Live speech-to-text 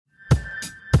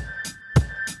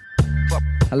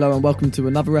Hello and welcome to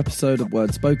another episode of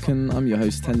Word Spoken. I'm your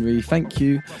host Henry. Thank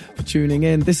you for tuning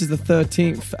in. This is the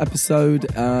 13th episode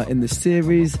in the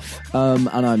series, and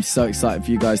I'm so excited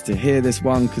for you guys to hear this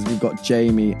one because we've got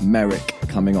Jamie Merrick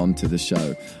coming on to the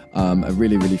show. A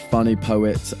really, really funny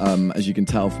poet, as you can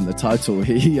tell from the title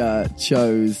he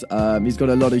chose. He's got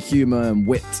a lot of humour and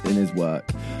wit in his work.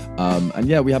 And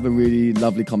yeah, we have a really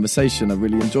lovely conversation. I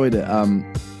really enjoyed it.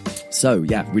 So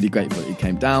yeah, really grateful that he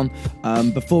came down.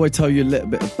 Before I tell you a little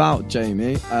bit about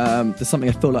Jamie, there's something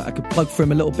I feel like I could plug for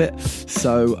him a little bit.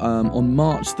 So on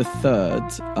March the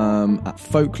 3rd at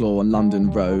Folklore on London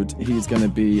Road, he's going to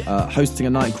be hosting a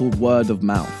night called Word of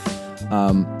Mouth.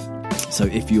 So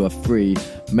if you are free,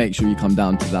 make sure you come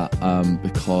down to that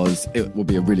because it will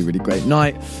be a really, really great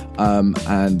night.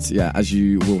 And yeah, as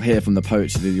you will hear from the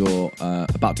poetry that you're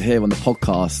about to hear on the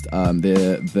podcast,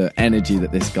 the energy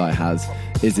that this guy has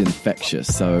is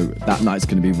infectious. So that night's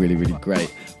going to be really, really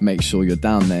great. Make sure you're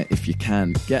down there if you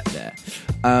can get there.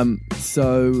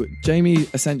 So Jamie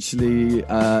essentially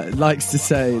likes to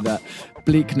say that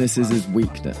bleakness is his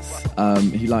weakness.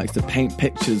 He likes to paint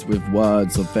pictures with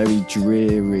words of very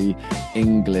dreary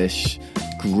English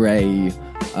grey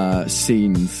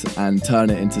scenes and turn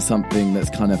it into something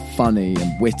that's kind of funny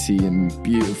and witty and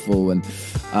beautiful, and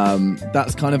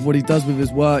that's kind of what he does with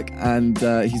his work, and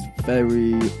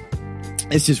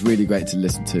it's just really great to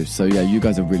listen to. So yeah, you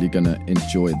guys are really going to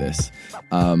enjoy this.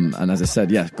 And as I said,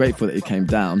 yeah, grateful that he came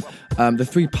down. The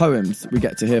three poems we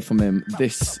get to hear from him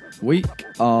this week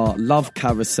are Love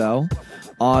Carousel,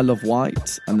 Isle of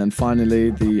Wight, and then finally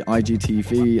the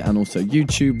IGTV and also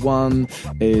YouTube one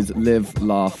is Live,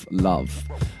 Laugh, Love.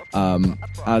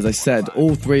 As I said,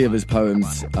 all three of his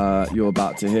poems you're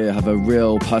about to hear have a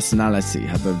real personality,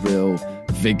 have a real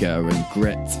vigour and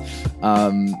grit.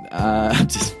 I'm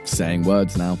just saying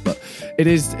words now, but it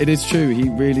is true. He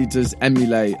really does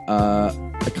emulate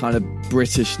a kind of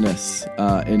Britishness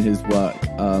in his work,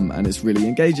 and it's really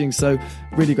engaging. So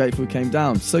really grateful he came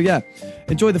down. So yeah,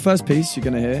 enjoy the first piece you're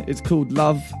going to hear. It's called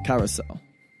Love Carousel.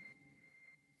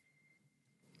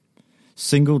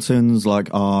 Singletons like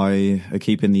I are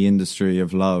keeping the industry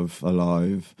of love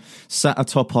alive. Sat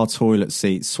atop our toilet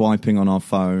seat, swiping on our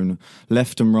phone,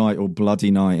 left and right all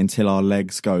bloody night until our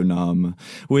legs go numb.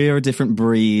 We're a different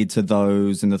breed to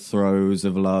those in the throes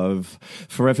of love,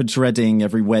 forever dreading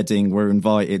every wedding we're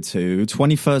invited to.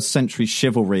 21st century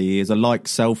chivalry is a like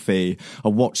selfie,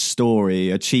 a watch story,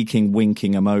 a cheeking,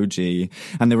 winking emoji.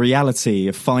 And the reality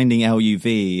of finding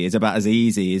LUV is about as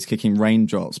easy as kicking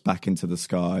raindrops back into the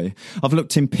sky. I've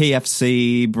looked in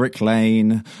PFC, Brick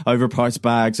Lane, overpriced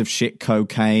bags of shit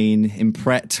cocaine, in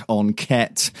Pret on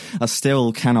Ket. I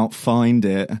still cannot find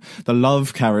it. The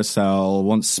love carousel,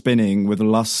 once spinning with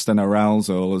lust and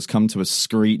arousal, has come to a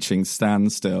screeching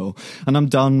standstill. And I'm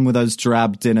done with those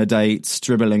drab dinner dates,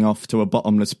 dribbling off to a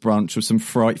bottomless brunch with some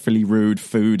frightfully rude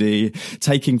foodie,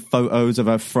 taking photos of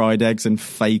her fried eggs and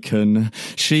bacon.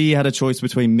 She had a choice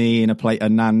between me and a plate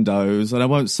of Nando's, and I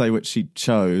won't say which she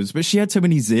chose, but she had too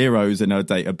many zeros in her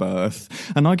date of birth,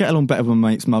 and I get along better with my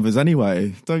mates' mothers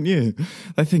anyway, don't you?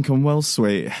 They think I'm well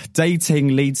sweet. Dating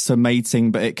leads to mating,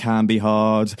 but it can be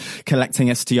hard. Collecting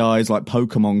STIs like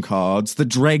Pokemon cards. The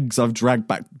dregs I've dragged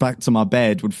back to my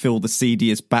bed would fill the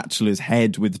seediest bachelor's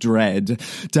head with dread.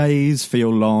 Days feel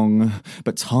long,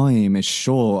 but time is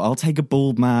short. I'll take a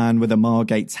bald man with a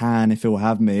Margate tan if he'll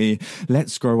have me.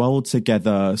 Let's grow old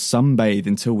together, sunbathe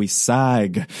until we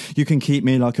sag. You can keep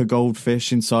me like a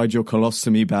goldfish inside your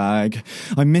colostomy bag.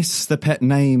 I miss the pet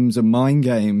names and mind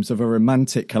games of a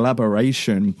romantic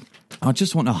collaboration. I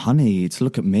just want a honey to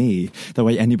look at me the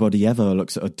way anybody ever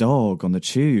looks at a dog on the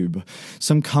tube.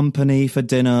 Some company for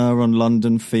dinner on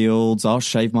London fields. I'll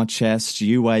shave my chest,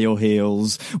 you wear your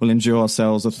heels. We'll enjoy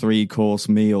ourselves a 3-course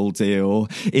meal deal.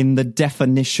 In the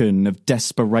definition of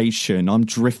desperation, I'm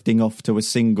drifting off to a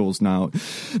singles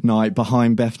night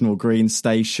behind Bethnal Green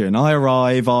Station. I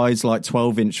arrive, eyes like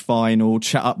 12-inch vinyl,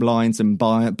 chat up lines and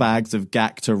bags of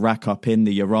gack to rack up in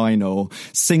the urinal.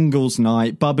 Singles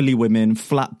night, bubbly women,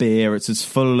 flat beer. It's as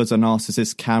full as a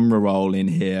narcissist camera roll in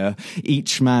here.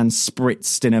 Each man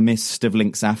spritzed in a mist of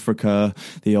Lynx Africa,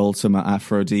 the ultimate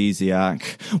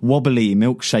aphrodisiac. Wobbly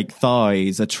milkshake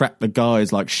thighs attract the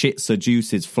guys like shit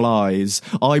seduces flies.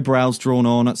 Eyebrows drawn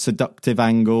on at seductive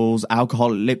angles,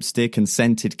 alcoholic lipstick and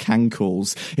scented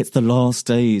cankles. It's the last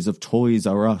days of Toys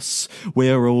R Us.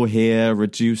 We're all here,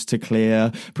 reduced to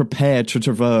clear, prepared to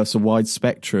traverse a wide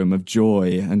spectrum of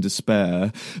joy and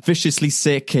despair. Viciously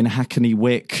sick in Hackney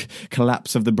Wick,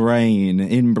 collapse of the brain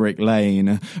in Brick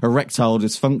Lane, erectile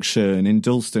dysfunction in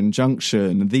Dalston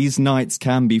Junction. These nights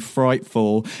can be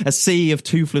frightful. A sea of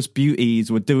toothless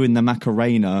beauties were doing the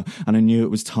Macarena, and I knew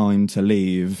it was time to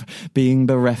leave. Being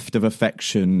bereft of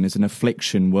affection is an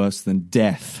affliction worse than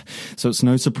death. So it's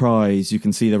no surprise you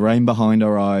can see the rain behind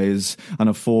our eyes and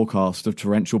a forecast of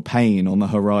torrential pain on the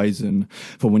horizon.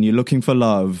 For when you're looking for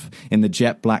love in the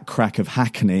jet black crack of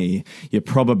Hackney, you're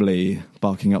probably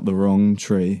barking up the wrong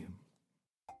tree.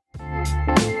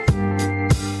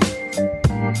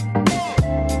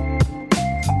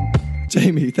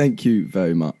 Jamie, thank you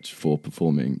very much for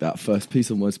performing that first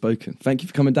piece on Word Spoken. Thank you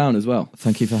for coming down as well.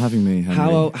 Thank you for having me,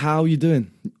 Henry. How are you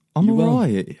doing? I'm all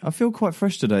right. I feel quite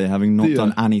fresh today, having not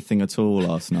done anything at all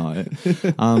last night.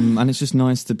 And it's just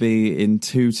nice to be in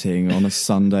Tooting on a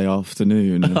Sunday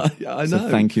afternoon. I know. So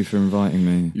thank you for inviting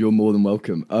me. You're more than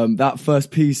welcome. That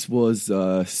first piece was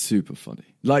super funny.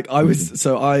 Like I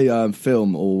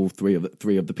film all three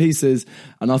of the pieces,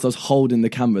 and as I was holding the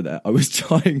camera there, I was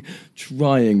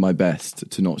trying my best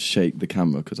to not shake the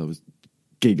camera because I was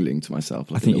giggling to myself.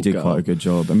 Like I think you did quite a good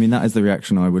job. I mean, that is the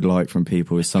reaction I would like from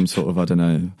people, is some sort of, I don't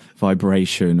know,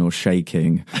 vibration or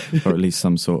shaking, or at least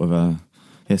some sort of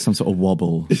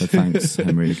wobble. So thanks,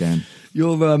 Henry, again.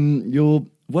 Your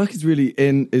work is really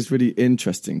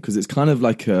interesting because it's kind of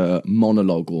like a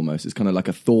monologue almost. It's kind of like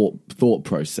a thought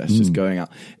process just going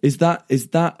out. Is that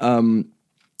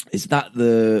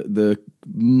the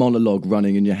monologue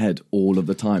running in your head all of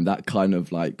the time, that kind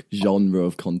of like genre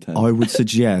of content? I would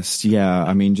suggest, yeah.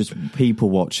 I mean, just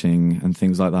people watching and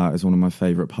things like that is one of my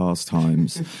favourite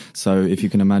pastimes. So if you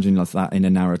can imagine like that in a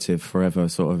narrative forever,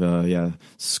 sort of,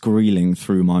 squealing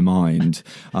through my mind.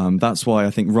 That's why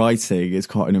I think writing is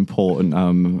quite an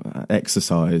important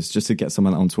exercise, just to get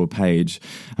someone onto a page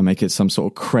and make it some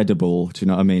sort of credible, do you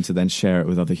know what I mean, to then share it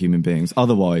with other human beings.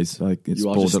 Otherwise, it's you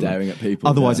are just staring at people.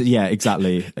 Otherwise, yeah,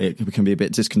 exactly. It can be a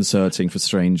bit disconcerting for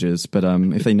strangers, but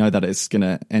if they know that it's going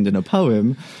to end in a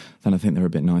poem, then I think they're a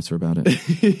bit nicer about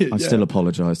it. I still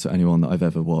apologise to anyone that I've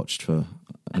ever watched for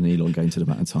an elongated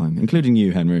amount of time, including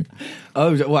you, Henry.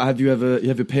 Oh, what, have you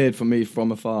appeared for me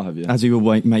from afar, have you? As you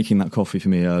were making that coffee for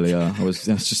me earlier, I was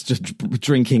just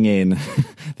drinking in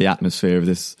the atmosphere of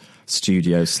this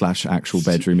studio / actual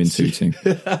bedroom in Tooting.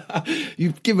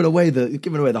 You've given away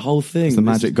the whole thing. Is the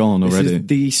magic gone already? This is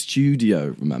the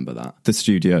studio, remember that? The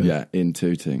studio. Yeah, in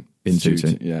Tooting. In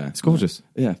Tooting. Yeah. It's gorgeous.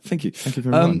 Yeah, thank you. Thank you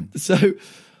very much. So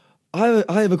I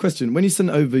have a question. When you sent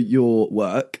over your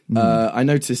work, I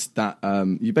noticed that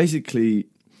you basically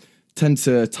tend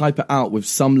to type it out with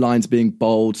some lines being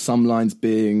bold, some lines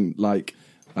being like,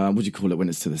 what do you call it when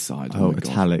it's to the side? Oh,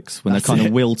 italics. When they're kind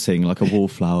of wilting like a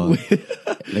wallflower.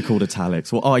 They're called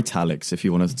italics. Or italics, if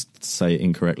you want to say it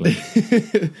incorrectly.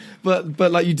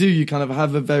 but like you kind of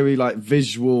have a very like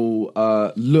visual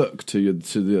look to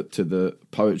the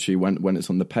poetry when it's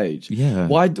on the page. Yeah.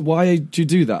 Why do you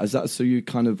do that? Is that so you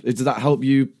kind of, does that help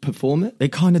you perform it?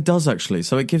 It kind of does, actually.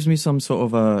 So it gives me some sort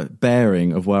of a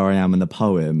bearing of where I am in the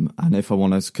poem, and if I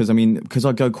want to, because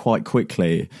I go quite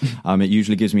quickly, it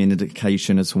usually gives me an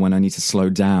indication as to when I need to slow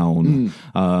down.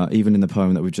 Even in the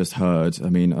poem that we've just heard, I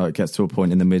mean, it gets to a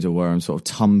point in the middle where I'm sort of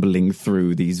tumbling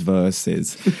through these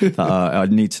verses. I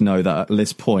need to know that at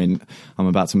this point I'm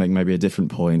about to make maybe a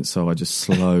different point, so I just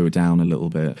slow down a little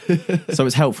bit. So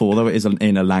it's helpful, although it is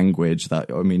in a language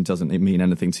that, I mean, doesn't it mean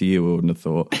anything to you, I wouldn't have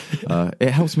thought.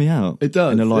 It helps me out. It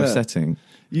does, in a live setting.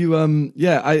 You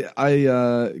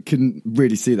I can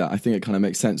really see that. I think it kind of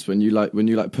makes sense when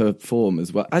you perform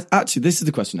as well. Actually, this is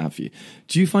the question I have for you.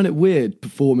 Do you find it weird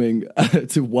performing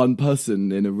to one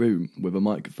person in a room with a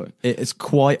microphone? It's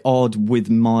quite odd with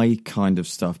my kind of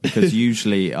stuff, because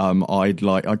usually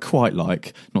I quite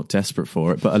like, not desperate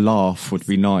for it, but a laugh would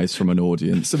be nice from an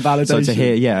audience. Some validation. So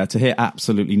to hear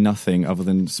absolutely nothing other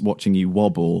than watching you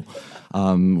wobble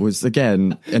was,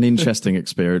 again, an interesting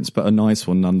experience, but a nice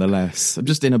one nonetheless. I'm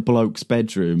just in a bloke's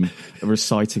bedroom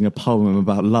reciting a poem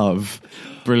about love.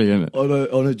 Brilliant.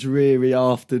 On a dreary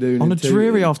afternoon. On a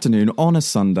dreary afternoon on a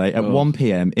Sunday at 1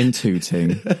 p.m. in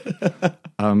Tooting.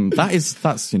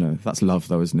 That's love,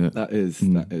 though, isn't it? That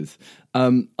is.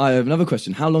 I have another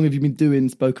question. How long have you been doing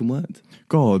spoken word?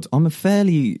 God, I'm a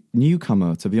fairly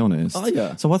newcomer, to be honest. Oh,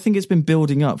 yeah. So I think it's been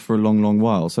building up for a long, long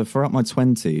while. So throughout my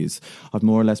 20s, I've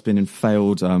more or less been in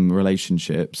failed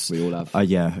relationships. We all have.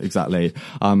 Yeah, exactly.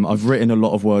 I've written a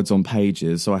lot of words on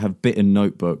pages. So I have bitten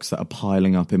notebooks that are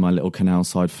piling up in my little canal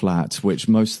side flat, which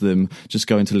most of them just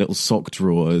go into little sock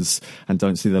drawers and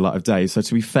don't see the light of day. So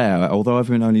to be fair, although I've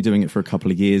been only doing it for a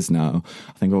couple of years now,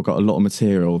 I think I've got a lot of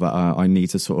material that I need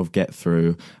to sort of get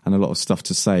through, and a lot of stuff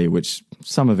to say, which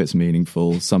some of it's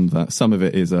meaningful, some of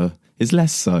it is is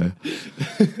less so.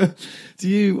 Do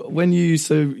you,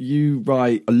 you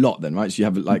write a lot then, right? So you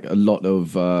have like a lot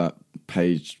of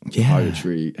page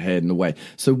poetry hidden away.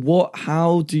 So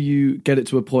how do you get it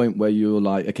to a point where you're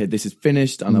like, okay, this is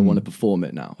finished and I want to perform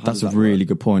it now? That's a really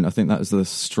good point. I think that is the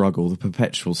struggle, the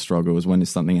perpetual struggle, is when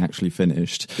it's something actually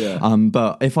finished. Yeah.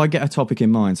 But if I get a topic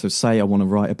in mind, so say I want to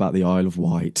write about the Isle of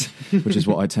Wight, which is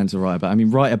what I tend to write about. I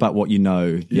mean, write about what you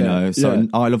know. So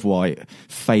Isle of Wight,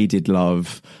 faded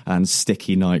love and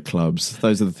sticky nightclubs.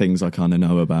 Those are the things I kind of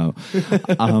know about.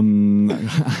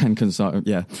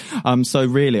 So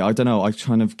really, I don't know. I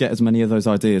kind of get as many of those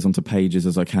ideas onto pages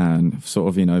as I can,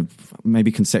 sort of,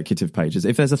 maybe consecutive pages.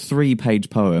 If there's a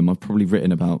 3-page poem, I've probably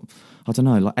written about, I don't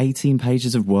know, like 18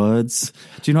 pages of words.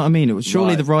 Do you know what I mean? It was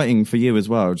surely the writing for you as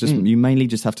well. You mainly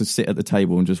just have to sit at the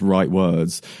table and just write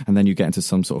words, and then you get into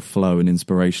some sort of flow and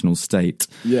inspirational state.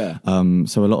 Yeah.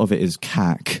 So a lot of it is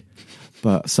cack,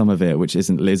 but some of it, which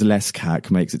is less cack,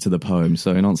 makes it to the poem.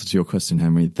 So in answer to your question,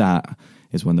 Henry, that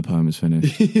is when the poem is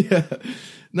finished. Yeah.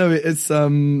 No, it's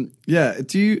Do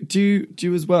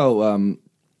you as well?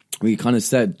 We kind of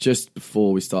said just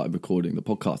before we started recording the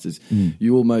podcast is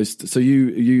you almost, so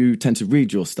you tend to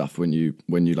read your stuff when you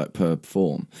like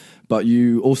perform, but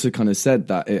you also kind of said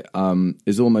that it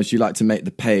is almost, you like to make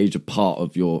the page a part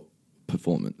of your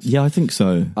performance. Yeah, I think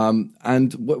so.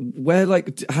 And where,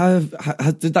 like, how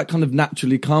did that kind of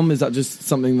naturally come? Is that just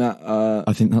something that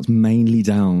I think that's mainly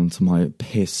down to my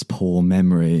piss poor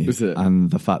memory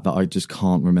and the fact that I just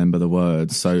can't remember the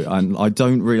words. So, and I've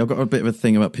got a bit of a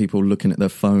thing about people looking at their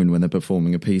phone when they're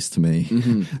performing a piece to me,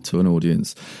 to an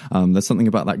audience. There's something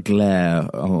about that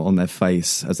glare on their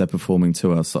face as they're performing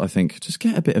to us. So I think just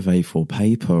get a bit of A4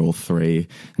 paper or 3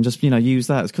 and just, use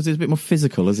that. It's because it's a bit more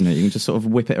physical, isn't it? You can just sort of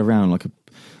whip it around like a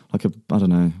I don't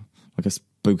know, like a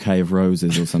bouquet of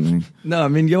roses or something. No, I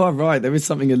mean, you are right. There is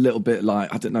something a little bit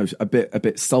like, I don't know, a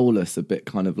bit soulless, a bit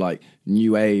kind of like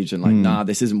new age, and like,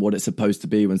 this isn't what it's supposed to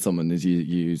be when someone is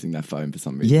using their phone for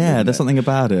some reason. Yeah, there's something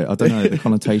about it. I don't know, the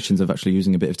connotations of actually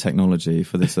using a bit of technology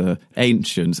for this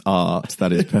ancient art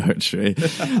that is poetry.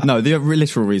 No, the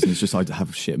literal reason is just I have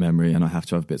a shit memory and I have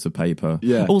to have bits of paper.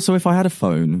 Yeah. Also, if I had a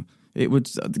phone,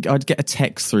 I'd get a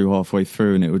text through halfway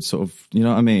through and it would sort of, you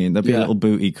know what I mean? There'd be a little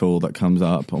booty call that comes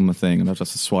up on the thing and I'd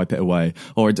just swipe it away.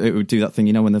 Or it would do that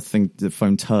thing, when the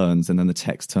phone turns and then the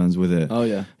text turns with it. Oh,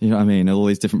 yeah. You know what I mean? All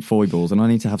these different foibles. And I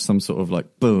need to have some sort of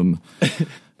like, boom,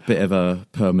 bit of a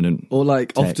permanent Or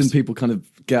like text. Often people kind of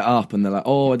get up and they're like,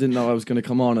 oh, I didn't know I was going to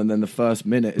come on, and then the first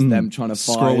minute is them trying to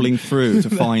scrolling through to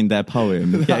find their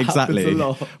poem. Yeah, exactly. A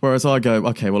lot. Whereas I go,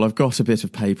 okay, well, I've got a bit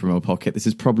of paper in my pocket. This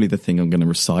is probably the thing I'm going to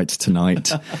recite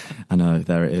tonight. And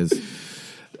there it is.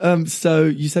 So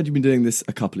you said you've been doing this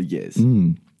a couple of years.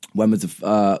 When was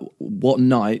what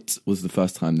night was the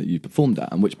first time that you performed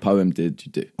at, and which poem did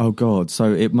you do? Oh God,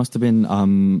 so it must have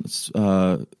been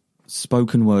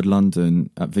Spoken Word London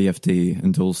at VFD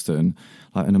in Dalston,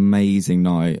 like an amazing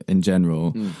night in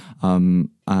general.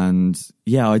 And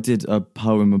yeah, I did a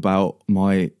poem about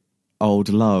my old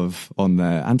love on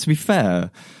there. And to be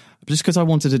fair, just because I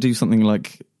wanted to do something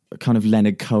like kind of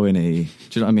Leonard Cohen-y, do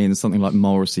you know what I mean? Something like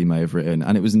Morrissey may have written,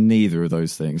 and it was neither of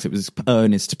those things. It was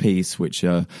earnest piece, which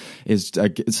is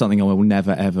something I will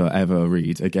never, ever, ever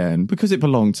read again because it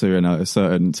belonged to a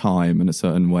certain time and a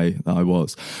certain way that I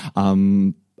was.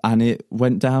 And it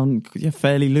went down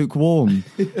fairly lukewarm.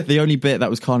 The only bit that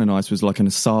was kind of nice was like an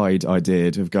aside I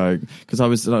did of going, because I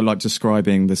was like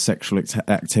describing the sexual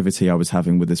activity I was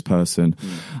having with this person.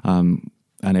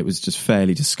 And it was just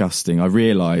fairly disgusting. I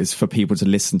realised for people to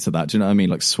listen to that, do you know what I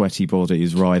mean? Like sweaty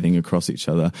bodies writhing across each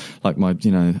other, like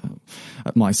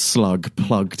my slug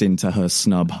plugged into her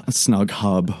snug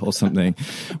hub or something,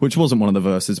 which wasn't one of the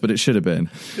verses, but it should have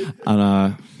been.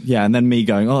 And and then me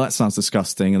going, oh, that sounds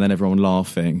disgusting, and then everyone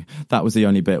laughing. That was the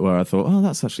only bit where I thought, oh,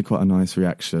 that's actually quite a nice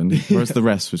reaction. Whereas the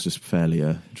rest was just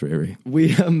fairly dreary.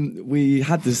 We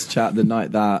had this chat the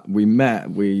night that we met.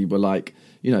 We were like,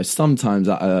 sometimes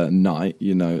at a night,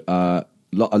 a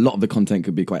lot of the content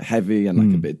could be quite heavy and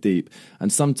like a bit deep,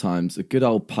 and sometimes a good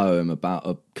old poem about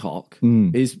a cock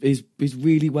is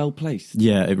really well placed.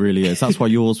 Yeah, it really is. That's why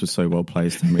yours was so well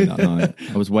placed, Henry, that night.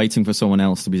 I was waiting for someone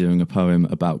else to be doing a poem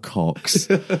about cocks,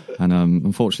 and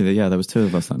unfortunately, there was 2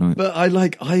 of us that night. But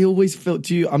I always felt,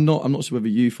 I'm not sure whether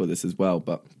you feel this as well,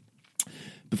 but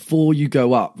before you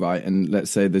go up, right, and let's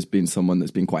say there's been someone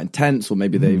that's been quite intense, or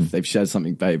maybe they've shared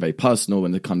something very, very personal,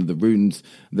 and the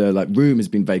room has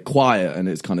been very quiet, and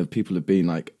it's kind of people have been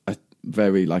like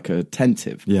very like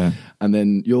attentive. Yeah. And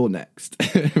then you're next.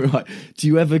 Right. Do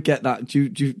you ever get that? Do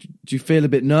you feel a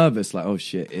bit nervous? Like, oh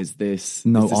shit, is this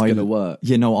going to work?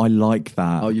 Yeah, no, I like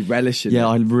that. Oh, you relish it? Yeah,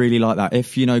 I really like that.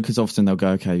 If, you know, because often they'll go,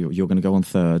 okay, you're going to go on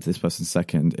third, this person's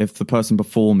second. If the person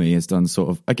before me has done sort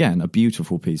of, again, a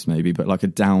beautiful piece maybe, but like a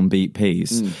downbeat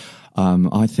piece,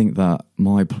 I think that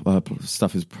my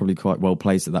stuff is probably quite well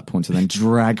placed at that point to then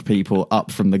drag people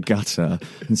up from the gutter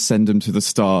and send them to the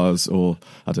stars, or,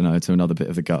 I don't know, to another bit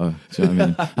of the gutter. Do you know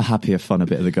what I mean? A happier, funner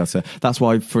bit of the gutter. That's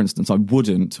why, for instance, I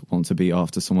wouldn't want to be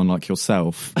after someone like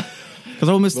yourself. Because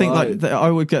I almost think like I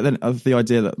would get the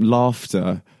idea that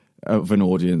laughter of an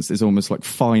audience is almost like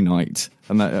finite,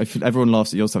 and that if everyone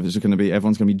laughs at your stuff,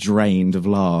 everyone's going to be drained of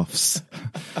laughs.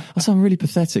 I sound really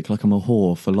pathetic, like I'm a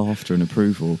whore for laughter and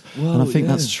approval, and I think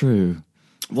that's true.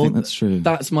 I think that's true.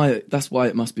 That's why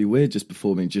it must be weird just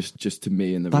performing just to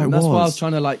me in the room. That's why I was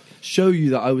trying to like show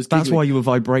you that I was giggling. That's why you were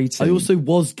vibrating. I also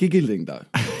was giggling though.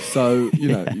 So, you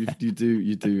know, you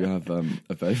do have a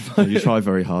very funny... You try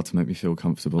very hard to make me feel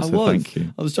comfortable, thank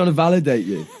you. I was trying to validate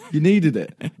you. You needed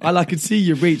it. I could see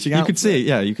you reaching out. You could see it,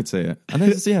 yeah, you could see it. And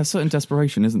there's a certain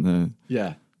desperation, isn't there?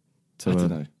 Yeah. I don't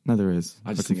know. No, there is.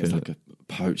 I just think it's like a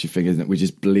poetry thing, isn't it? We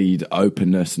just bleed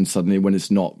openness, and suddenly when it's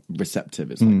not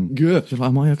receptive, it's like, you're like,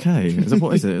 am I okay?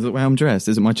 What is it? Is it the way I'm dressed?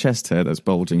 Is it my chest hair that's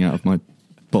bulging out of my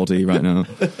body right now?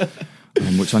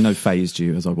 Which I know phased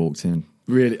you as I walked in.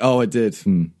 Really? Oh, it did.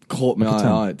 Caught my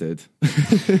eye. It did.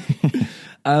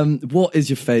 What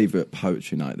is your favourite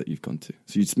poetry night that you've gone to?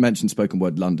 So you mentioned Spoken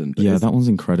Word London. But that one's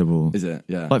incredible. Is it?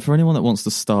 Yeah. Like for anyone that wants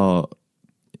to start...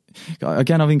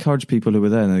 Again, I've encouraged people who were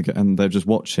there and they're just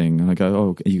watching, and I go,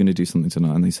 oh, are you going to do something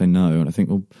tonight? And they say no. And I think,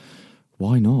 well,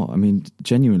 why not? I mean,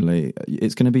 genuinely,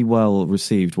 it's going to be well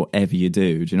received whatever you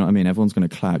do. Do you know what I mean? Everyone's going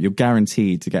to clap. You're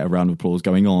guaranteed to get a round of applause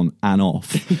going on and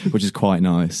off, which is quite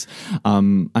nice.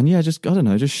 And yeah, just, I don't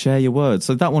know, just share your words.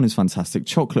 So that one is fantastic.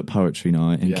 Chocolate Poetry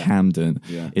Night in Camden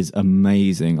is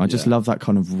amazing. I just love that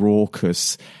kind of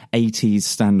raucous 80s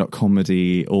stand-up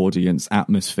comedy audience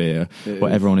atmosphere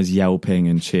where everyone is yelping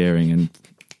and cheering and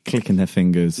clicking their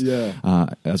fingers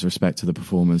as respect to the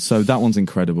performers. So that one's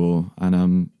incredible.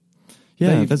 And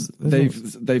yeah,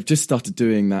 they've just started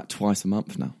doing that twice a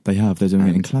month now. They have. They're doing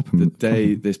it in Clapham. The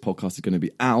day this podcast is going to be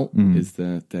out is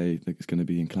the day that it's going to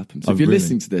be in Clapham. So if you're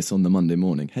listening to this on the Monday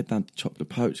morning, head down to Chocolate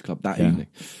Poetry Club that evening.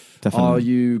 Definitely. Are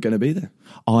you going to be there?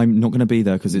 I'm not going to be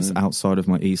there because it's outside of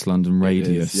my East London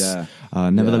radius.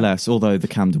 Nevertheless, although the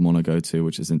Camden one I go to,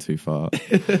 which isn't too far.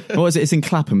 What is it? It's in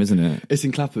Clapham, isn't it? It's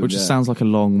in Clapham, which sounds like a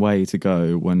long way to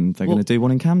go when they're going to do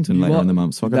one in Camden later in the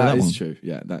month. So I'll go to that one. That is true.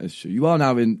 Yeah, that is true. You are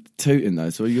now in Tooting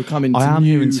though, so you're coming. I am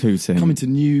here in Tooting. Coming to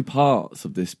new parts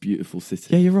of this beautiful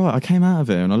city. Yeah, you're right. I came out of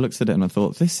it and I looked at it and I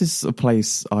thought, this is a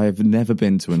place I've never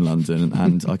been to in London,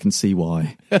 and I can see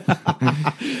why.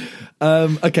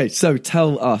 Okay, so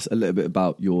tell us a little bit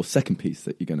about your second piece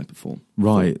that you're going to perform.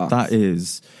 Right, that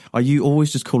is... You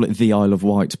always just call it the Isle of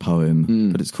Wight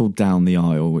poem, but it's called Down the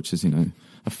Isle, which is, you know,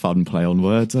 a fun play on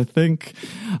words, I think.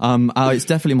 It's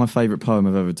definitely my favourite poem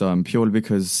I've ever done, purely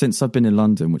because since I've been in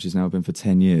London, which has now been for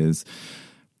 10 years...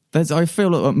 I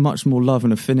feel much more love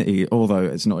and affinity, although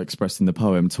it's not expressed in the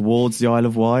poem, towards the Isle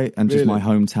of Wight and just my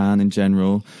hometown in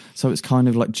general. So it's kind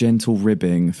of like gentle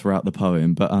ribbing throughout the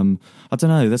poem. But I don't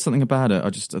know, there's something about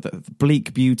it.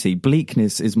 Bleak beauty.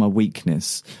 Bleakness is my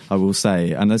weakness, I will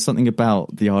say. And there's something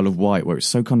about the Isle of Wight where it's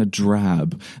so kind of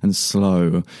drab and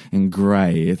slow and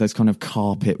grey. There's kind of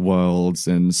carpet worlds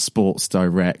and sports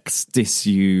directs,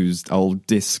 disused old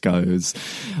discos,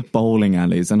 bowling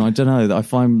alleys. And I don't know, I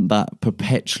find that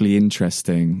perpetually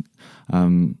interesting.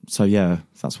 So yeah,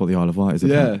 that's what the Isle of Wight is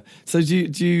about. Yeah. So do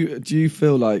you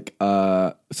feel like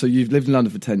so you've lived in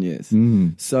London for 10 years.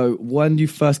 So when you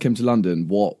first came to London,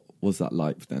 what was that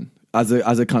like then? As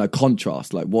a kind of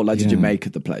contrast, like what did you make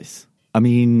of the place? I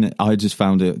mean, I just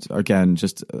found it, again,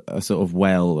 just a sort of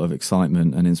well of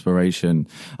excitement and inspiration.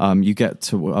 You get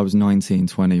to, I was 19,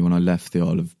 20 when I left the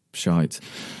Isle of Shite.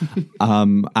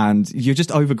 And you're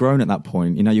just overgrown at that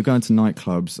point. You know, you're going to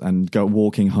nightclubs and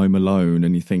walking home alone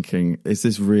and you're thinking, is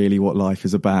this really what life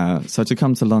is about? So to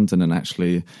come to London and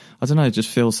actually, I don't know, just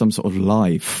feel some sort of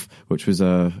life, which was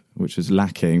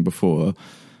lacking before.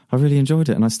 I really enjoyed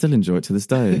it, and I still enjoy it to this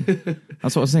day.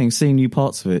 That's what I was saying, seeing new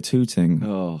parts of it, Tooting.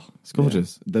 Oh, it's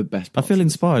gorgeous. Yeah, the best parts. I feel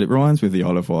inspired. It reminds me of the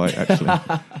Isle of Wight, actually.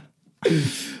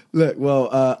 Look,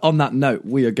 well, on that note,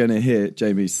 we are going to hear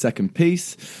Jamie's second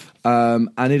piece, and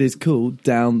it is called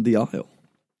Down the Aisle.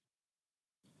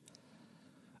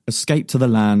 Escape to the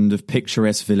land of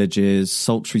picturesque villages,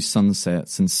 sultry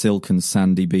sunsets and silken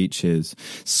sandy beaches.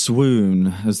 Swoon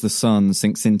as the sun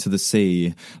sinks into the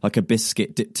sea, like a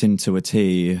biscuit dipped into a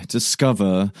tea.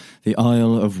 Discover the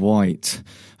Isle of Wight,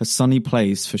 a sunny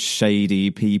place for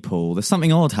shady people. There's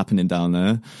something odd happening down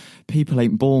there. People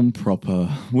ain't born proper.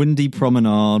 Windy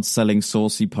promenades selling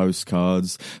saucy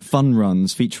postcards. Fun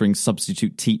runs featuring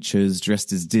substitute teachers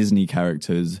dressed as Disney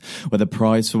characters, where the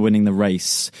prize for winning the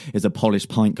race is a polished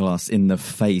pint glass in the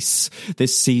face.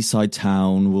 This seaside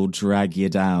town will drag you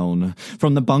down.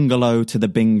 From the bungalow to the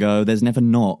bingo, there's never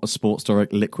not a Sports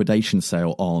Direct liquidation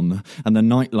sale on, and the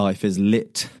nightlife is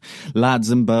lit. Lads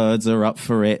and birds are up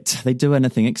for it. They do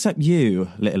anything except you,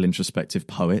 little introspective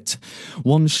poet.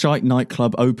 One shite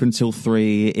nightclub open till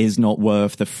 3 is not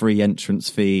worth the free entrance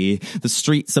fee. The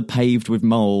streets are paved with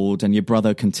mould and your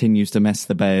brother continues to mess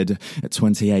the bed. At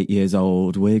 28 years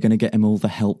old, we're going to get him all the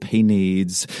help he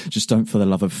needs. Just don't, for the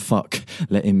love of fuck,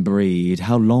 let him breed.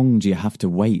 How long do you have to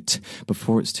wait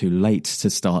before it's too late to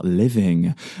start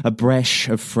living? A breath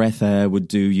of fresh air would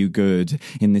do you good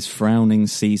in this frowning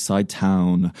seaside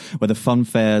town where the fun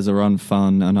fairs are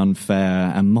unfun and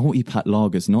unfair, and multi-pack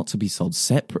lagers not to be sold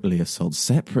separately are sold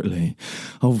separately.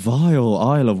 Oh, vile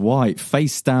Isle of Wight,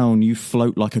 face down you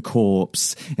float like a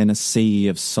corpse in a sea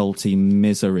of salty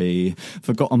misery,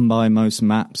 forgotten by most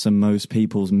maps and most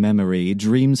people's memory.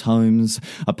 Dreams' homes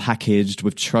are packaged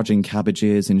with trudging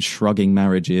cabbages and shrugging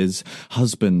marriages.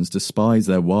 Husbands despise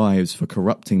their wives for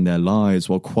corrupting their lives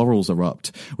while quarrels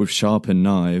erupt with sharpened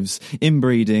knives.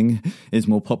 Inbreeding is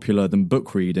more popular than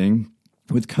book reading,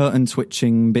 with curtain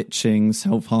twitching, bitching,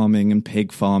 self-harming and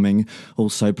pig farming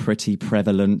also pretty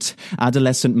prevalent.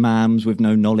 Adolescent mams with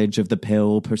no knowledge of the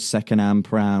pill per second-hand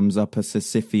prams up a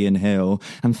Sisyphean hill.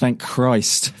 And thank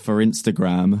Christ for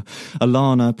Instagram.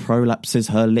 Alana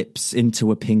prolapses her lips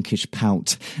into a pinkish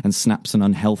pout and snaps an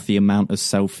unhealthy amount of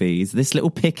selfies. This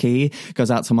little picky goes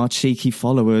out to my cheeky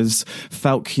followers.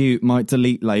 Felt cute, might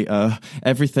delete later.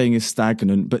 Everything is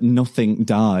stagnant, but nothing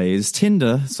dies.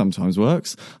 Tinder sometimes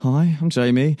works. Hi, I'm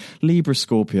Jamie, Libra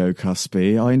Scorpio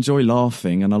cuspy. I enjoy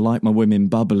laughing and I like my women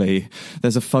bubbly.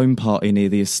 There's a phone party near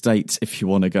the estate if you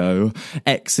want to go.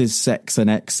 X is sex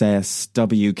and excess,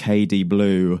 WKD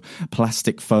blue.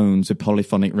 Plastic phones with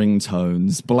polyphonic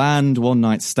ringtones. Bland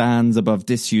one-night stands above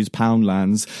disused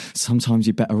poundlands. Sometimes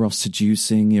you're better off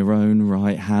seducing your own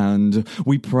right hand.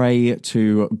 We pray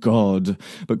to God,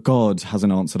 but God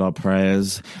hasn't answered our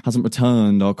prayers, hasn't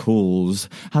returned our calls,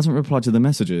 hasn't replied to the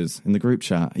messages in the group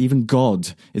chat. Even God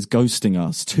is ghosting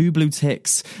us. 2 blue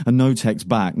ticks and no text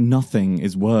back. Nothing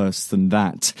is worse than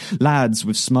that. Lads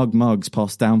with smug mugs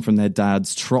passed down from their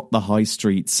dads trot the high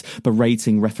streets,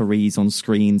 berating referees on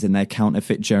screens in their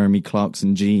counterfeit Jeremy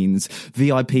Clarkson jeans.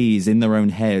 VIPs in their own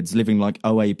heads, living like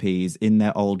OAPs in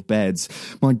their old beds.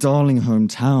 My darling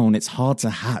hometown, it's hard to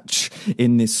hatch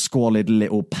in this squalid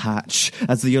little patch.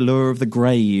 As the allure of the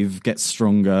grave gets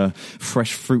stronger,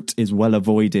 fresh fruit is well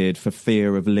avoided for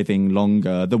fear of living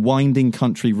longer. The winding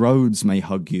country roads may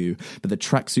hug you, but the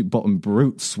tracksuit bottom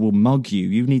brutes will mug you.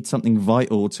 You need something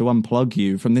vital to unplug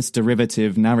you from this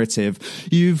derivative narrative.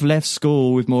 You've left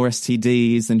school with more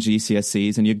STDs than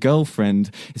GCSEs, and your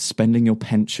girlfriend is spending your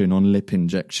pension on lip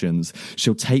injections.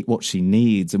 She'll take what she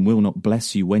needs and will not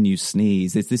bless you when you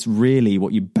sneeze. Is this really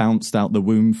what you bounced out the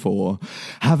womb for?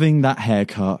 Having that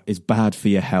haircut is bad for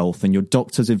your health, and your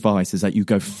doctor's advice is that you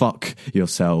go fuck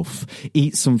yourself.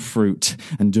 Eat some fruit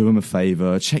and do him a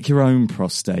favour. Check your own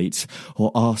prostate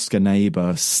or ask a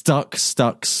neighbour. Stuck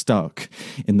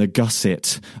in the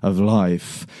gusset of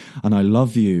life. And I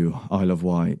love you, Isle of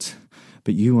Wight,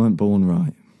 but you weren't born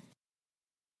right.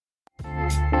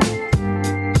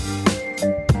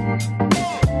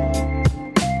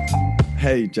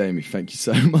 Hey, Jamie, thank you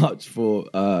so much for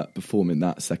performing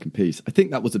that second piece. I think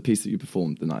that was a piece that you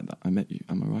performed the night that I met you.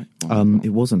 Am I right? It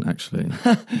wasn't, actually.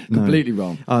 Completely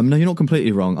wrong. No, you're not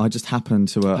completely wrong. I just happened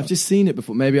to... I've just seen it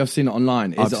before. Maybe I've seen it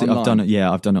online. Is it online? I've done it,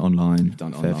 yeah, I've done it online. You've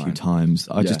done it a fair online. few times.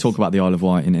 I just talk about the Isle of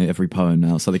Wight in every poem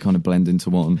now, so they kind of blend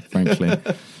into one, frankly.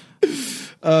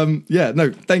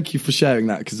 Thank you for sharing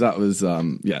that, because that was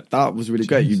really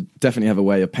great. You definitely have a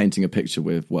way of painting a picture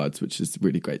with words, which is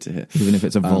really great to hear. Even if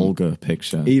it's a vulgar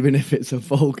picture.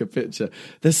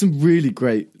 There's some really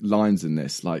great lines in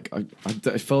this. Like I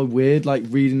felt weird like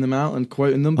reading them out and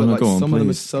quoting them, but some of them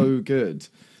are so good.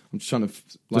 I'm just trying to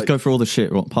just go for all the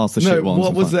shit, past the shit ones.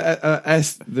 What was the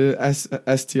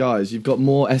STIs? You've got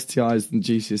more STIs than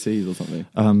GCSEs or something.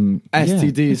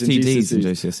 STDs and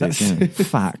GCSEs. Yeah.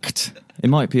 Fact. It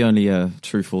might be only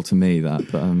truthful to me,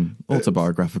 that, but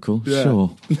autobiographical. Yeah.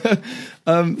 Sure.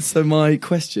 So my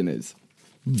question is,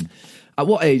 At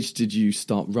what age did you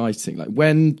start writing? Like,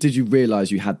 when did you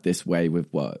realise you had this way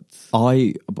with words?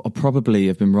 I probably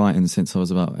have been writing since I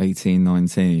was about 18,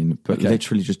 19, but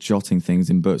literally just jotting things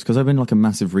in books, because I've been like a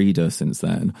massive reader since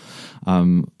then.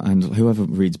 And whoever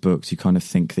reads books, you kind of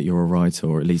think that you're a writer,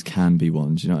 or at least can be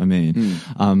one. Do you know what I mean?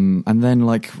 And then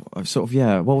like sort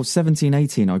of, 17,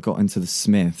 18, I got into the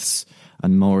Smiths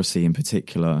and Morrissey in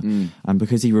particular. And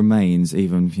because he remains,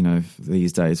 even, you know,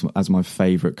 these days, as my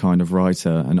favourite kind of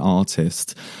writer and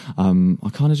artist, I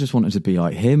kind of just wanted to be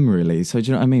like him, really. So do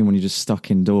you know what I mean? When you're just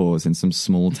stuck indoors in some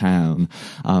small town,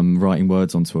 writing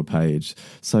words onto a page.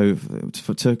 So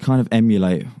to kind of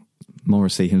emulate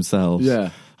Morrissey himself,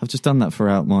 I've just done that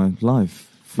throughout my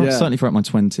life, certainly throughout my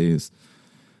 20s.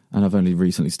 And I've only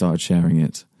recently started sharing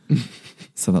it.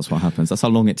 So that's what happens. That's how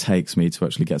long it takes me to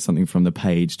actually get something from the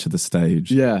page to the stage.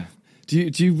 Yeah. Do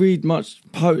you read much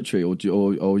poetry, or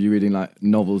are you reading like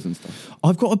novels and stuff?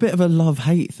 I've got a bit of a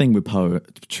love-hate thing with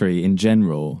poetry in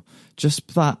general.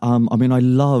 Just that, I mean, I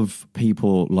love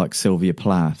people like Sylvia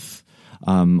Plath.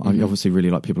 I obviously really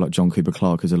like people like John Cooper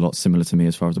Clarke, who's a lot similar to me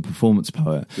as far as a performance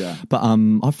poet. Yeah. But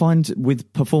I find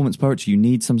with performance poetry, you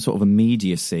need some sort of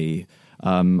immediacy.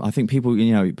 I think people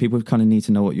kind of need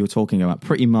to know what you're talking about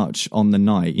pretty much on the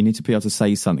night. You need to be able to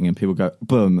say something and people go,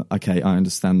 boom, okay, I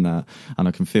understand that and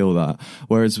I can feel that.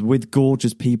 Whereas with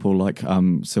gorgeous people like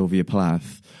Sylvia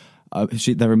Plath,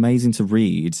 they're amazing to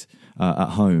read at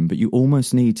home, but you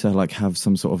almost need to like have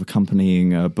some sort of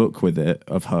accompanying book with it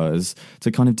of hers to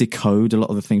kind of decode a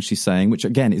lot of the things she's saying, which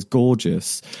again is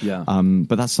gorgeous. Yeah.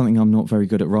 But that's something I'm not very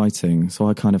good at writing, so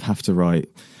I kind of have to write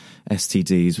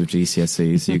STDs with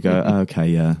GCSEs. You go, okay,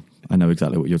 yeah, I know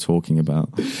exactly what you're talking about.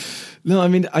 No, I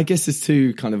mean, I guess there's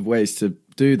two kind of ways to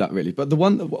do that, really. But the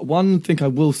one thing I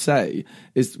will say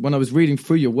is, when I was reading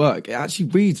through your work, it actually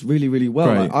reads really, really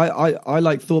well. Right. I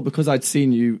like thought, because I'd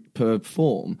seen you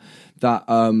perform, that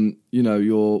you know,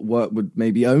 your work would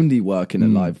maybe only work in a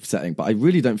live setting, but I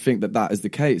really don't think that is the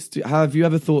case. Have you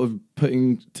ever thought of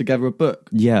putting together a book?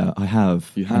 Yeah, I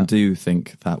have. You have? And do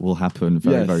think that will happen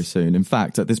very, very soon. In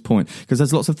fact, at this point, because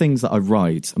there's lots of things that I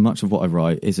write, and much of what I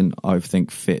write isn't, I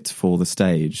think, fit for the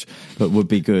stage, but would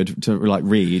be good to like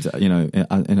read, you know,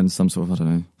 in some sort of, I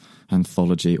don't know,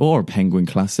 anthology or a Penguin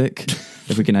classic,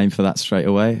 if we can aim for that straight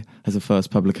away as a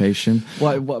first publication.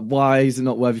 Why is it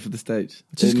not worthy for the stage?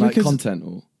 Just like because, content,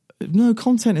 or no,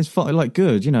 content is like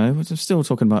good, you know. We're still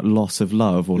talking about loss of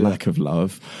love or lack of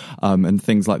love, and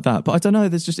things like that. But I don't know.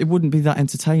 It wouldn't be that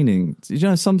entertaining. You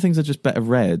know, some things are just better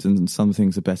read, and some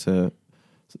things are better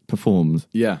performed.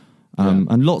 Yeah.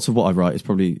 And lots of what I write is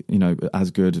probably, you know,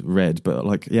 as good read, but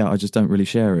like, yeah, I just don't really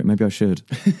share it. Maybe I should.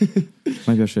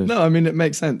 Maybe I should. No, I mean, it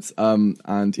makes sense.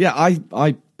 And yeah,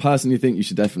 I personally think you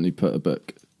should definitely put a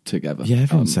book together. Yeah,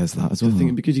 everyone says that as well.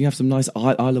 Because you can have some nice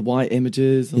Isle of Wight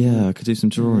images. Yeah, I could do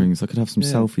some drawings. I could have some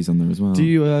selfies on there as well. Do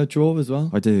you draw as well?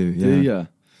 I do, yeah. Do you?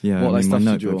 Yeah, what, my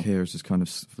notebook here is just kind of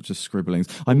just scribblings.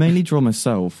 I mainly draw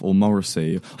myself or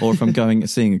Morrissey, or if I'm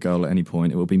seeing a girl at any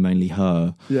point, it will be mainly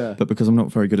her. Yeah. But because I'm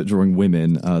not very good at drawing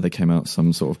women, they came out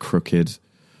some sort of crooked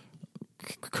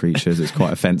creatures. It's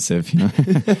quite offensive, you know.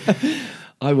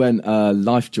 I went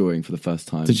life drawing for the first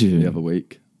time. Did you? The other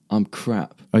week. I'm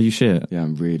crap. Are you shit? Yeah,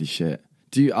 I'm really shit.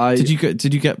 Did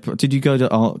you go to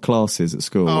art classes at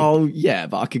school? Oh yeah,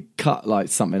 but I could cut like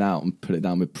something out and put it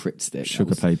down with Pritt stick,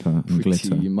 sugar paper, and glitter.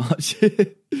 Pretty much.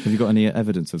 Have you got any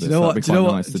evidence of this? Do you know what? Do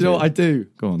you know what I do?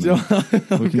 Go on. Do you know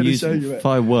what? We can use show you it.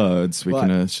 5 words. We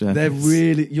can share. They're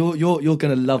really. You're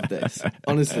gonna love this.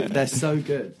 Honestly, they're so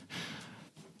good.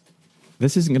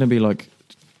 This isn't gonna be like.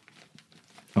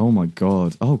 Oh my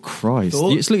god! Oh Christ!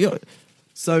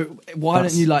 So why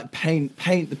don't you like paint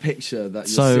the picture that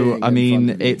you're seeing? So I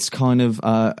mean, it's kind of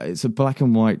it's a black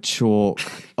and white chalk.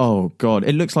 Oh god,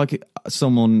 it looks like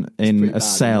someone in a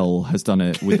cell has done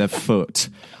it with their foot.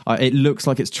 It looks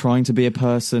like it's trying to be a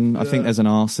person. I think there's an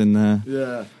arse in there.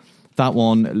 Yeah. That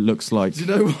one looks like, do you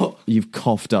know what? You've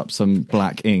coughed up some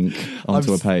black ink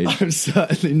onto a page. I'm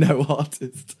certainly no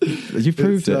artist. You've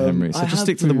proved it, Henry. So just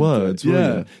stick to the words.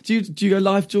 Yeah. Do you go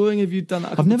life drawing? Have you done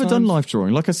that? I've never done life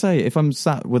drawing. Like I say, if I'm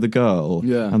sat with a girl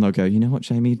and they'll go, you know what,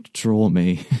 Jamie, draw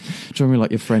me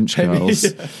like your French girls,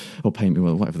 or paint me,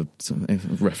 well, whatever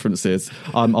the reference is.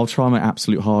 I'll try my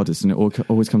absolute hardest, and it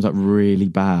always comes out really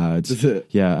bad. Does it?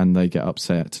 Yeah, and they get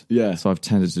upset. Yeah. So I've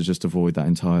tended to just avoid that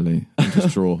entirely and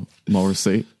just draw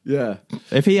Morrissey. Yeah.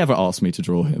 If he ever asks me to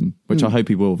draw him, which I hope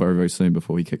he will very, very soon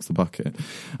before he kicks the bucket,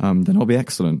 then I'll be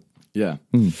excellent. Yeah.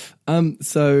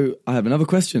 So I have another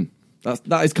question.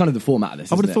 That is kind of the format of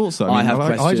this. I would isn't have it? thought so. I have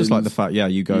questions. I just like the fact,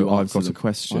 you go, You I've answer got a them.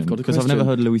 question. I've got a Because I've never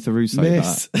question. heard Louis Theroux say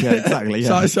Miss. that. Yeah, exactly.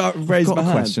 Yeah. So I raise I've got my a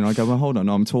hand. question. I go, well, hold on,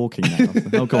 no, I'm talking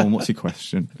now. Oh, go on, what's your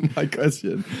question? My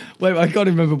question. Wait, I can't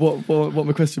remember what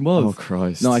my question was. Oh,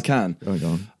 Christ. No, I can. Oh,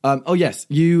 go on. Oh yes,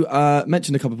 you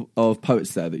mentioned a couple of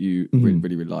poets there that you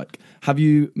really like. Have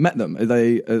you met them? Are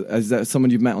they? Is there someone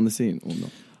you've met on the scene or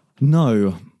not?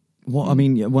 No. What I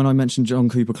mean, when I mentioned John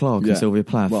Cooper Clarke and Sylvia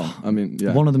Plath, Well, I mean,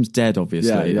 yeah. one of them's dead,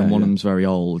 obviously, Yeah, and one of them's very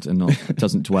old and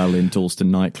doesn't dwell in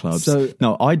Dalston nightclubs. So,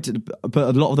 no, I did,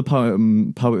 but a lot of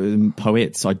the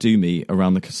poets I do meet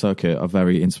around the circuit are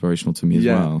very inspirational to me as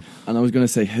well. And I was going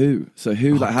to say who. So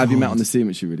who? Like, have you met on the scene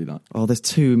which you really like? Oh, there's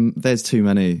too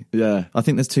many. Yeah, I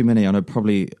think there's too many, and I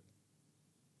probably.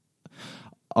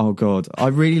 Oh God, I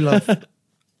really love.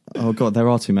 Oh God, there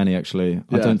are too many actually.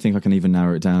 I don't think I can even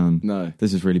narrow it down. No.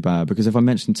 This is really bad because if I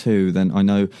mention two, then I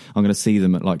know I'm going to see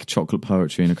them at like Chocolate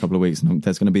Poetry in a couple of weeks, and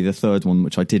there's going to be the third one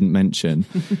which I didn't mention,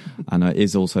 and it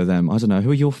is also them. I don't know.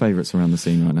 Who are your favourites around the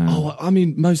scene right now? Oh, I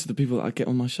mean, most of the people that I get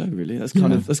on my show, really. That's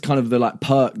kind of the like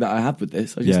perk that I have with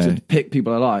this. I just pick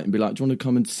people I like and be like, "Do you want to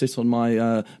come and sit on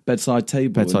my bedside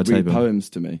table and read poems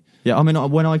to me?" Yeah, I mean,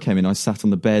 when I came in, I sat on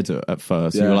the bed at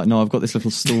first. You were like, "No, I've got this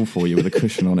little stool for you with a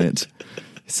cushion on it.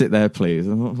 Sit there, please."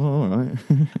 I thought, all right.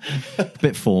 A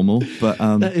bit formal, but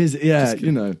that is,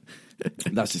 you know,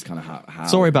 that's just kind of how.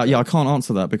 Sorry about I can't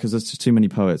answer that because there's just too many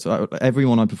poets.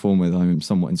 Everyone I perform with, I'm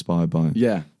somewhat inspired by.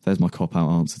 Yeah, there's my cop out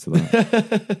answer to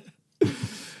that.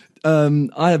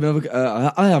 I have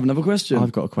another question.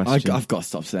 I've got a question. I've got to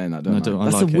stop saying that. That's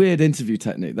like a weird interview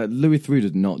technique. That Louis Theroux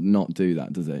did not do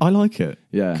that, does he? I like it.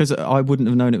 Yeah, because I wouldn't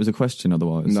have known it was a question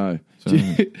otherwise. No. So.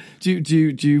 Do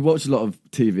you watch a lot of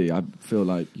TV? I feel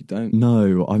like you don't.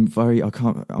 No, I'm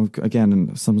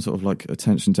again some sort of like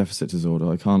attention deficit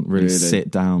disorder. I can't really sit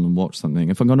down and watch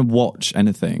something. If I'm going to watch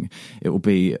anything, it will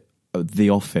be The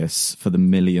Office for the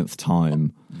millionth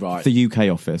time. Right. The UK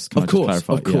Office. Can I just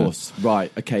clarify? Of course. Yeah.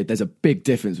 Right. Okay. There's a big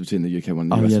difference between the UK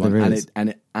one and the US one. There is.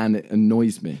 And it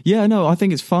annoys me. Yeah, no, I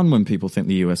think it's fun when people think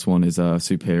the US one is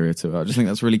superior to it. I just think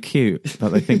that's really cute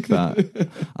that they think that.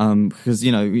 Because,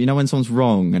 you know when someone's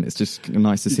wrong and it's just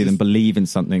nice to see them believe in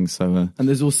something. So and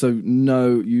there's also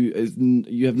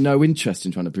you have no interest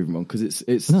in trying to prove them wrong because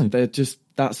they're just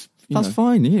that's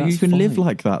fine. Yeah, you can live fine.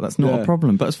 like that. That's not a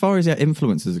problem. But as far as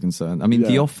influences are concerned, I mean,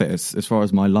 The Office, as far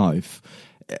as my life,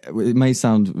 it may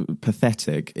sound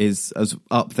pathetic, is as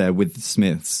up there with the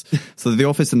Smiths. So The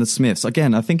Office and the Smiths,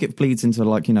 again, I think it bleeds into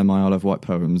my I Love White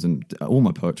poems and all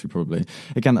my poetry probably.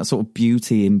 Again, that sort of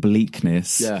beauty in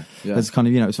bleakness. Yeah. There's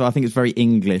kind of, so I think it's very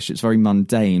English, it's very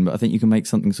mundane, but I think you can make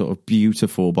something sort of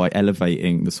beautiful by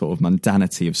elevating the sort of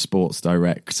mundanity of Sports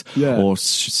Direct or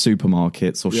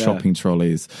supermarkets or shopping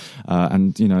trolleys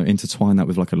and, intertwine that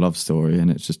with like a love story, and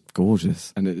it's just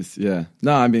gorgeous. And it's,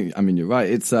 no, I mean, you're right.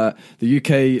 It's the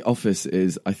UK Office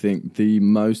is, I think, the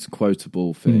most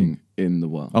quotable thing in the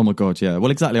world. Oh my God, yeah. Well,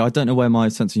 exactly. I don't know where my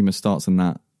sense of humour starts and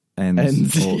that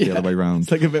ends or the other way around.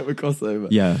 It's like a bit of a crossover.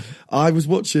 Yeah. I was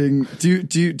watching. Do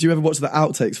you ever watch the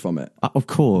outtakes from it? Of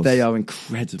course. They are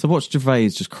incredible. To watch Gervais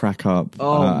just crack up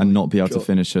and not be able to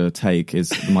finish a take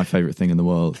is my favourite thing in the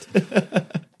world.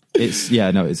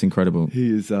 It's incredible. He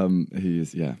is.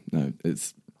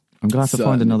 It's. I'm glad to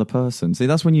find another person. See,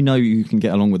 that's when you know you can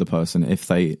get along with a person if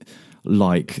they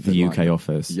like the UK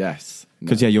Office. Yes.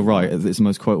 Because, you're right. It's the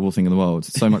most quotable thing in the world.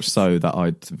 So much so that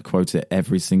I'd quote it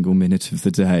every single minute of the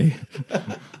day.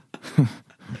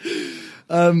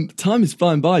 Time is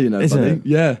flying by, Is buddy. it?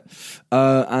 Yeah.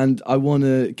 And I want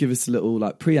to give us a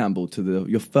little preamble to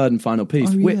your third and final piece,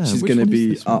 which is going to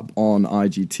be up on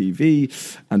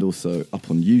IGTV and also up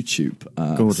on YouTube.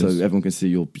 So everyone can see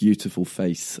your beautiful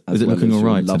face. Is it looking all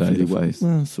right today, the face?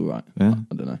 Well, it's all right. Yeah?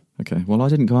 I don't know. Okay. Well, I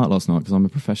didn't go out last night because I'm a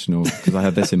professional, because I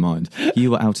had this in mind.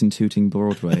 You were out in Tooting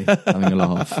Broadway having a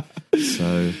laugh.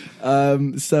 So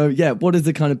what is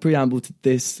the kind of preamble to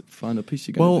this final piece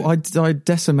you're going to do? Well, I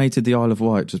decimated the Isle of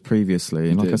Wight just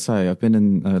previously. And like I say, I've been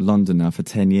in London now for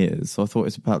 10 years. So I thought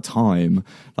it's about time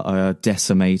that I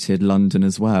decimated London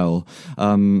as well.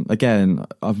 Again,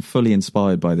 I'm fully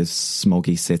inspired by this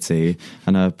smoggy city.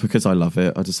 And because I love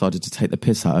it, I decided to take the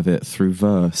piss out of it through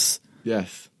verse.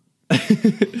 Yes.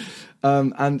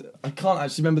 And I can't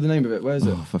actually remember the name of it. Where is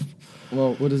it?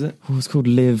 Well, what is it? Oh, it's called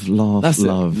Live, Laugh, That's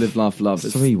Love. It. Live, Laugh, Love.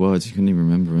 It's 3 words. You couldn't even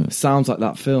remember it. Sounds like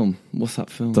that film. What's that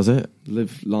film? Does it?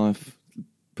 Live, Life,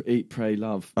 eat, pray,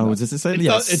 love. Oh, No. does it say? It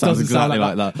Yes, does- it sounds doesn't sound exactly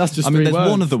like that. That's just I mean, three there's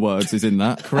words. one of the words is in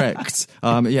that, correct.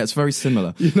 Yeah, it's very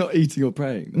similar. You're not eating or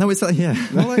praying. No, it's like, yeah.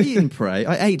 Well, I eat and pray.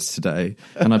 I ate today,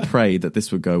 and I prayed that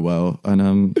this would go well, and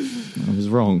I was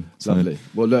wrong. So. Lovely.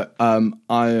 Well, look,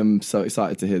 I am so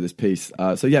excited to hear this piece.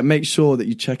 So yeah, make sure that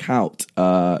you check out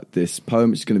this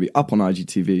poem. It's going to be up on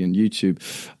IGTV and YouTube.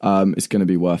 It's going to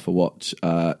be worth a watch.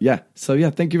 So yeah,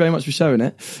 thank you very much for sharing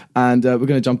it. And we're going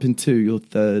to jump into your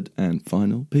third and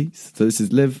final piece. So this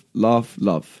is Live, Laugh,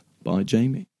 Love by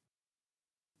Jamie.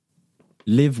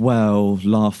 Live well,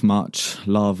 laugh much,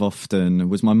 love often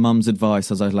was my mum's advice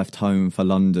as I left home for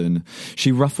London.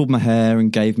 She ruffled my hair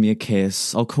and gave me a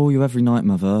kiss. I'll call you every night,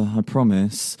 mother, I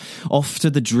promise. Off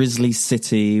to the drizzly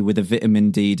city with a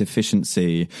vitamin D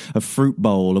deficiency, a fruit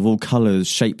bowl of all colours,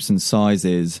 shapes and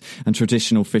sizes, and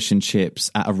traditional fish and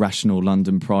chips at irrational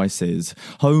London prices.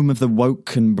 Home of the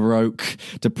woke and broke,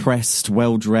 depressed,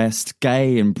 well-dressed,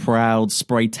 gay and proud,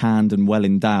 spray-tanned and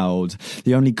well-endowed.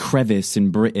 The only crevice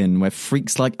in Britain where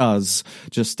freaks like us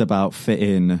just about fit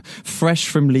in. Fresh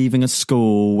from leaving a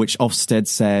school which Ofsted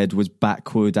said was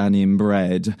backward and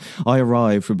inbred, I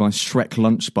arrived with my Shrek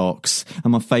lunchbox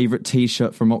and my favourite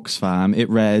t-shirt from Oxfam. It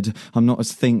read, I'm not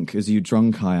as think as you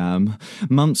drunk I am.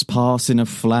 Months pass in a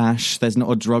flash. There's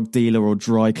not a drug dealer or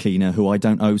dry cleaner who I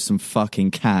don't owe some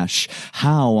fucking cash.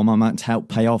 How am I meant to help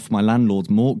pay off my landlord's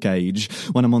mortgage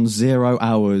when I'm on 0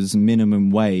 hours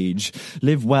minimum wage?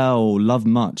 Live well, love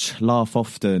much, laugh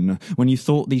often. When you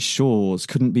thought these shores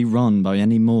couldn't be run by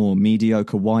any more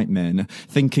mediocre white men,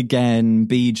 think again,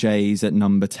 BJ's at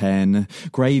number 10.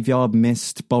 Graveyard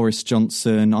mist, Boris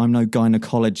Johnson. I'm no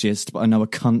gynecologist, but I know a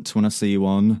cunt when I see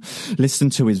one. Listen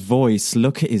to his voice,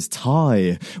 look at his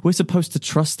tie. We're supposed to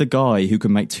trust a guy who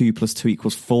can make 2 + 2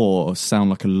 = 4 sound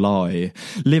like a lie.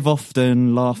 Live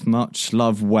often, laugh much,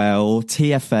 love well.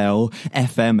 TFL,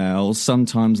 FML,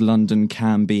 sometimes London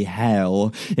can be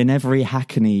hell. In every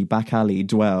Hackney back alley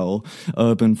dwell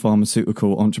urban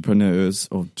pharmaceutical entrepreneurs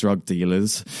or drug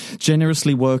dealers,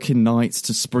 generously working nights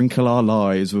to sprinkle our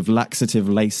lives with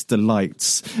laxative-laced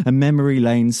delights, a memory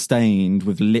lane stained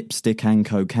with lipstick and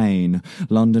cocaine.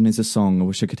 London is a song I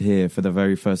wish I could hear for the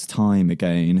very first time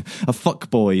again. A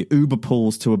fuckboy Uber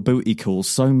pulls to a booty call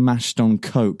so mashed on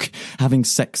coke. Having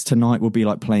sex tonight will be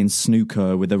like playing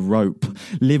snooker with a rope.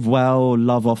 Live well,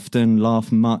 love often,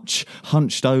 laugh much,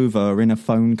 hunched over in a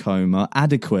phone coma.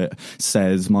 Adequate,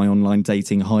 says my online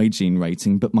dating hygiene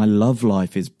rating, but my love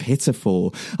life is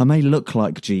pitiful. I may look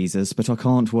like Jesus, but I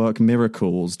can't work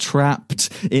miracles. Trapped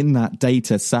in that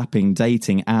data-sapping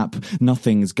dating app,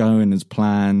 nothing's going as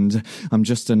planned. I'm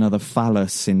just another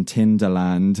phallus in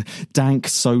Tinderland. Dank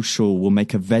social will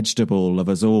make a vegetable of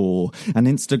us all. An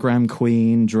Instagram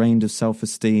queen, drained of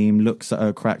self-esteem, looks at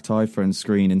her cracked iPhone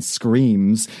screen and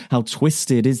screams, how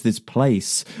twisted is this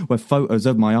place, where photos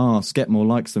of my arse get more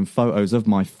likes than photos of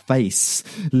my face.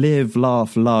 Live,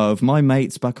 laugh, love. My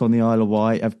mates back on the Isle of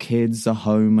Wight have kids, a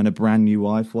home and a brand new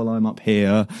wife while I'm up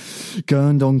here,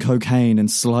 gurned on cocaine and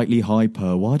slightly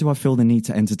hyper. Why do I feel the need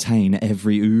to entertain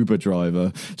every Uber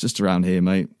driver? Just around here,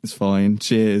 mate. It's fine.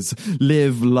 Cheers.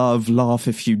 Live, love, laugh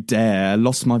if you dare.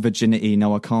 Lost my virginity,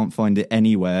 now I can't find it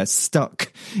anywhere.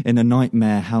 Stuck in a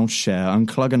nightmare house share. I'm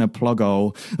clugging a plug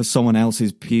hole of someone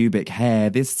else's pubic hair.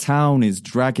 This town is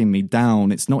dragging me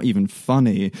down. It's not even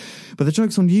funny. But the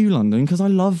joke's on you, London, because I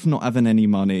love not having any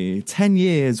money. 10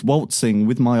 years waltzing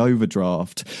with my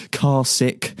overdraft. Car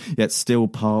sick, yet still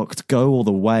parked. Go all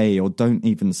the way or don't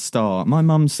even start. My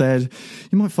mum said,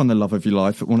 you might find the love of your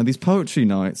life at one of these poetry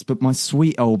nights, but my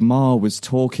sweet old ma was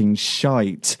talking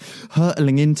shite.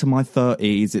 Hurtling into my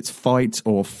 30s, it's fight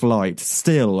or flight.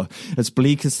 Still, as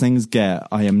bleak as things get,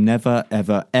 I am never,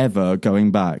 ever, ever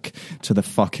going back to the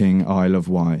fucking Isle of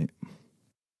Wight.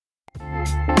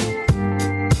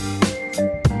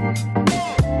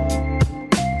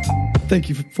 Thank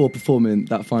you for performing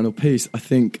that final piece. I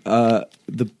think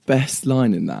the best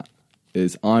line in that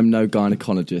is, I'm no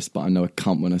gynecologist, but I know a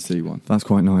cunt when I see one. That's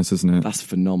quite nice, isn't it? That's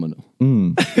phenomenal.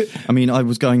 I mean, I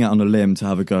was going out on a limb to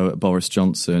have a go at Boris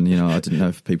Johnson. You know, I didn't know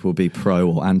if people would be pro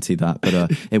or anti that,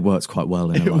 but it works quite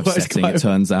well in a live setting, it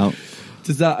turns out.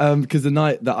 Does that because the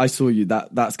night that I saw you,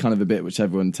 that's kind of a bit which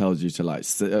everyone tells you to like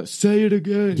say it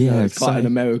again. Yeah, it's quite an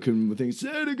American thing. Say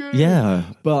it again. Yeah,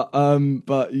 but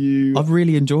you, I've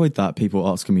really enjoyed that. People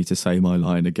asking me to say my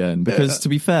line again because, to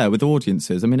be fair, with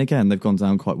audiences, I mean, again, they've gone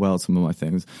down quite well. Some of my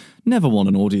things, never won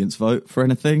an audience vote for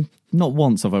anything. Not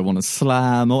once have I won a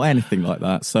slam or anything like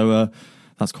that. So.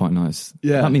 That's quite nice.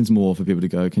 Yeah, that means more for people to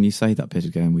go, can you say that bit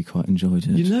again? We quite enjoyed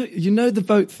it. You know the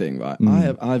vote thing, right? I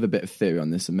have a bit of theory on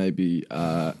this, and maybe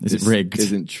is it rigged?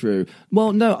 Isn't true.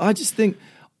 Well, no, I just think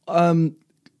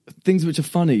things which are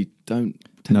funny don't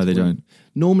tend No, to they win.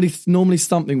 don't. Normally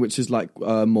something which is like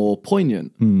more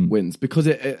poignant wins, because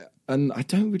it and I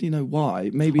don't really know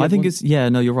why. Maybe I think it's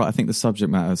you're right. I think the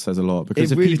subject matter says a lot,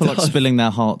 because It if really people are does. like spilling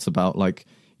their hearts about like,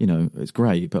 you know, it's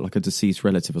great, but like a deceased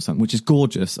relative or something, which is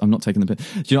gorgeous. I'm not taking the piss.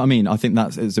 Do you know what I mean? I think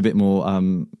it's a bit more.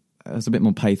 There's a bit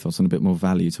more pathos and a bit more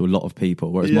value to a lot of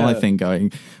people. Whereas my thing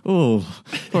going, oh,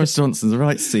 Boris Johnson's a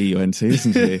right C-U-N-T,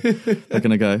 isn't he? They're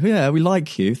going to go, yeah, we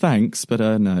like you, thanks, but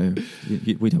no,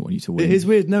 we don't want you to win. It is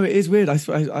weird. No, it is weird.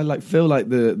 I like feel like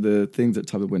the things that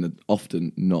type of win are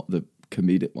often not the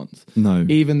comedic ones. No.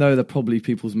 Even though they're probably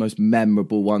people's most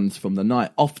memorable ones from the night,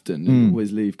 often you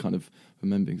always leave kind of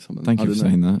remembering some of them. Thank you for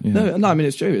saying that. Yeah. No, I mean,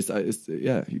 it's true. It's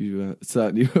you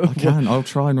certainly. I'll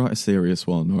try and write a serious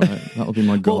one. All right, that'll be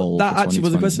my goal. Well, that for actually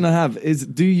was a 2020. question I have. Is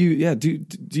do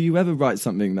you ever write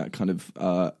something that kind of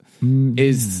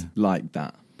is like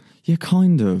that? Yeah,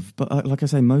 kind of. But like I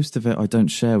say, most of it I don't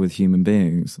share with human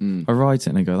beings. I write it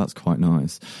and I go, that's quite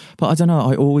nice. But I don't know,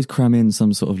 I always cram in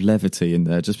some sort of levity in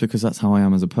there just because that's how I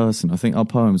am as a person. I think our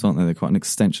poems, aren't they? They're quite an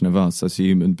extension of us as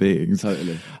human beings.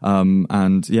 Totally.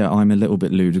 And yeah, I'm a little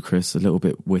bit ludicrous, a little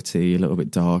bit witty, a little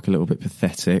bit dark, a little bit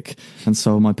pathetic. And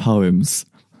so are my poems.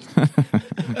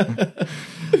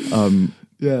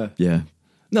 Yeah. Yeah.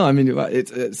 No, I mean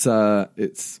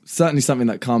it's certainly something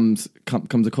that comes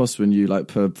across when you like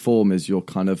perform as your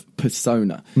kind of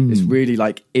persona. It's really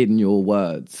like in your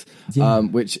words,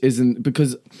 which isn't,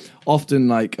 because often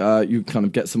like you kind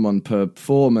of get someone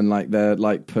perform and like their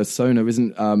like persona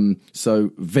isn't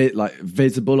so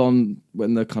visible on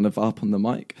when they're kind of up on the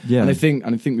mic. Yeah. And I think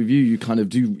with you kind of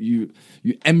do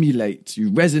you emulate,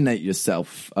 you resonate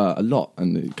yourself a lot,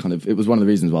 and it was one of the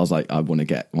reasons why I was like, I want to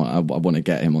get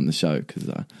him on the show because.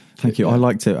 Thank you. I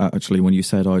liked it actually when you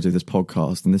said I do this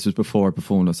podcast, and this was before I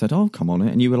performed. I said, "Oh, come on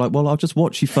it," and you were like, "Well, I'll just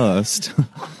watch you first."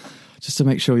 Just to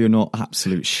make sure you're not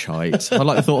absolute shite. I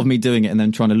like the thought of me doing it and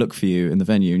then trying to look for you in the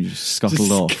venue and you just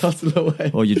scuttle off. Scuttle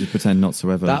away. Or you just pretend not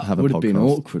to ever That have a podcast. would have been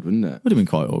awkward, wouldn't it? Would have been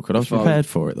quite awkward. I was prepared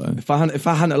for it though. If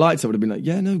I hadn't liked it, I would have been like,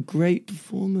 yeah, no, great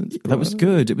performance. Bro. That was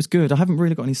good. It was good. I haven't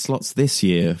really got any slots this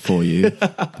year for you.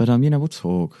 But we'll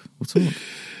talk.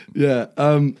 Yeah.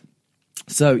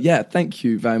 So yeah, thank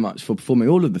you very much for performing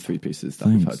all of the three pieces that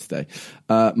we've heard today.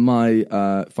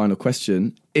 My final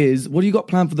question is, what do you got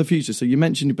planned for the future? So you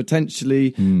mentioned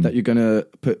potentially that you're going to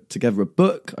put together a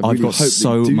book. I've got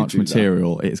so much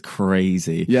material. It's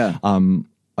crazy. Yeah.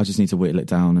 I just need to whittle it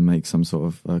down and make some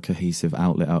sort of cohesive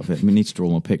outlet out of it. I need to draw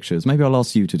more pictures. Maybe I'll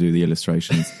ask you to do the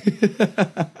illustrations.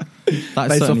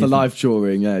 Based off the live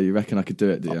drawing, yeah, you reckon I could do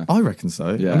it, do you? I reckon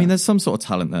so. Yeah. I mean, there's some sort of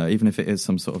talent there, even if it is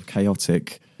some sort of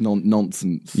chaotic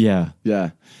nonsense. Yeah.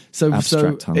 So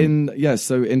Abstract talent.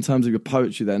 So in terms of your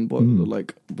poetry, then, what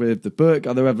like with the book,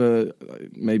 are there ever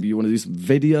maybe you want to do some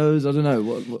videos? I don't know.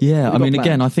 What I mean,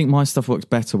 again, I think my stuff works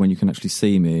better when you can actually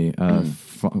see me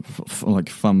like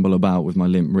fumble about with my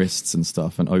limp wrists and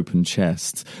stuff and open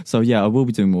chest. So yeah, I will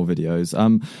be doing more videos.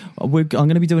 I'm going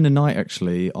to be doing a night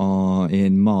actually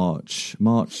in March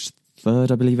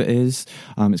 3rd, I believe it is.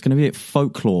 It's going to be at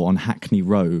Folklore on Hackney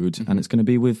Road, and it's going to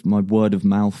be with my Word of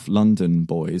Mouth London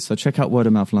boys. So check out Word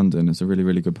of Mouth London. It's a really,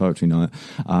 really good poetry night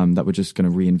that we're just going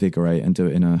to reinvigorate and do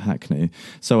it in a Hackney.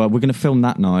 So we're going to film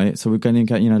that night. So we're going to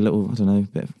get, a little, I don't know,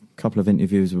 couple of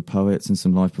interviews with poets and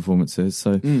some live performances.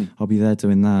 So I'll be there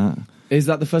doing that. Is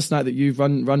that the first night that you've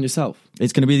run yourself?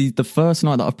 It's going to be the first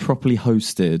night that I've properly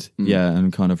hosted,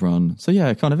 and kind of run. So yeah,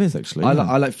 it kind of is actually.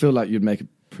 I feel like you'd make a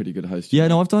pretty good host. Yeah,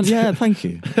 no, I've done. Yeah, thank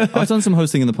you. I've done some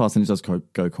hosting in the past, and it does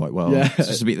go quite well. Yeah. It's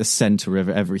just to be at the centre of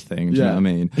everything. Do you know what I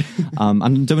mean?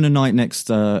 I'm doing a night next.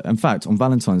 In fact, on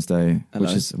Valentine's Day,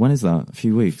 which is when is that? A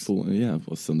few weeks.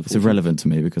 It's irrelevant to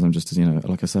me because I'm just,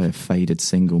 like I say, a faded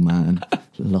single man,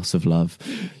 loss of love.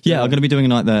 Yeah, I'm going to be doing a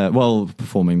night there. Well,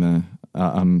 performing there.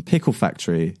 Pickle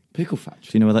Factory. Pickle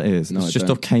Factory? Do you know where that is? No, it's just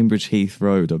off Cambridge Heath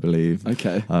Road, I believe.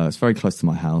 Okay. It's very close to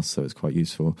my house, so it's quite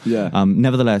useful. Yeah.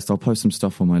 Nevertheless, I'll post some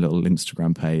stuff on my little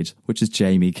Instagram page, which is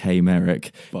Jamie K.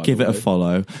 Merrick. Give it a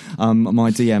follow.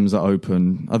 My DMs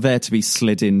are there to be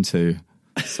slid into,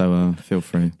 so feel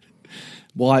free.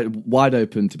 Wide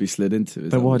open to be slid into.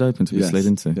 They're wide open to be slid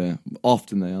into. Yeah,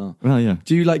 often they are. Well, yeah.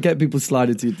 Do you get people slide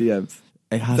into your DMs?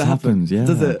 It has happened, yeah.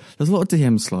 Does it? There's a lot of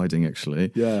DM sliding,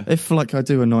 actually. Yeah. If, I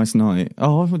do a nice night.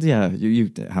 Oh, yeah,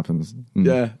 it happens.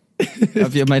 Yeah.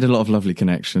 I've made a lot of lovely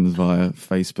connections via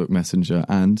Facebook Messenger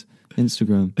and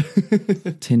Instagram.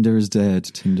 Tinder is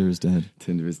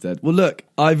dead. Well, look,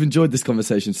 I've enjoyed this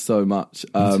conversation so much.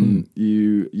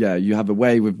 You have a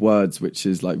way with words which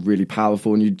is, really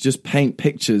powerful, and you just paint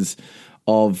pictures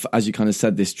of, as you kind of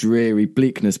said, this dreary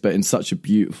bleakness, but in such a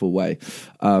beautiful way.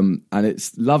 And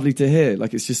it's lovely to hear.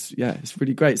 Like, it's just, yeah, it's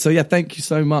really great. So yeah, thank you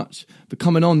so much for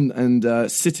coming on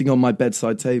and sitting on my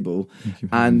bedside table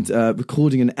and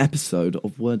recording an episode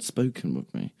of Word Spoken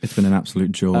with me. It's been an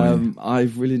absolute joy.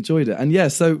 I've really enjoyed it. And yeah,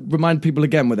 so remind people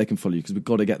again where they can follow you, because we've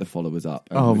got to get the followers up.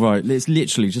 Oh, right. It's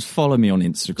literally just follow me on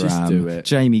Instagram. Just do it.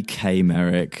 Jamie K.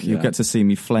 Merrick. You'll get to see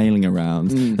me flailing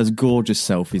around. There's gorgeous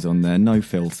selfies on there, no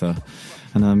filter.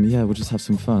 And yeah, we'll just have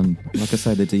some fun. Like I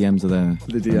say, the DMs are there.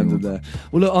 The DMs are there.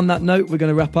 Well, look, on that note, we're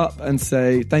going to wrap up and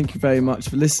say thank you very much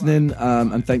for listening.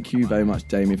 And thank you very much,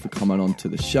 Jamie, for coming on to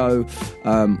the show.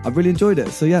 I've really enjoyed it.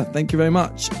 So yeah, thank you very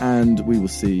much. And we will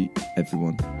see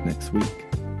everyone next week.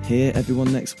 Hear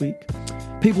everyone next week.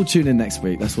 People tune in next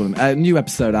week. That's what a new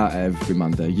episode out every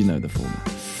Monday. You know the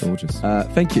format. Gorgeous.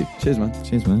 Thank you. Cheers, man.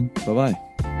 Cheers, man. Bye-bye.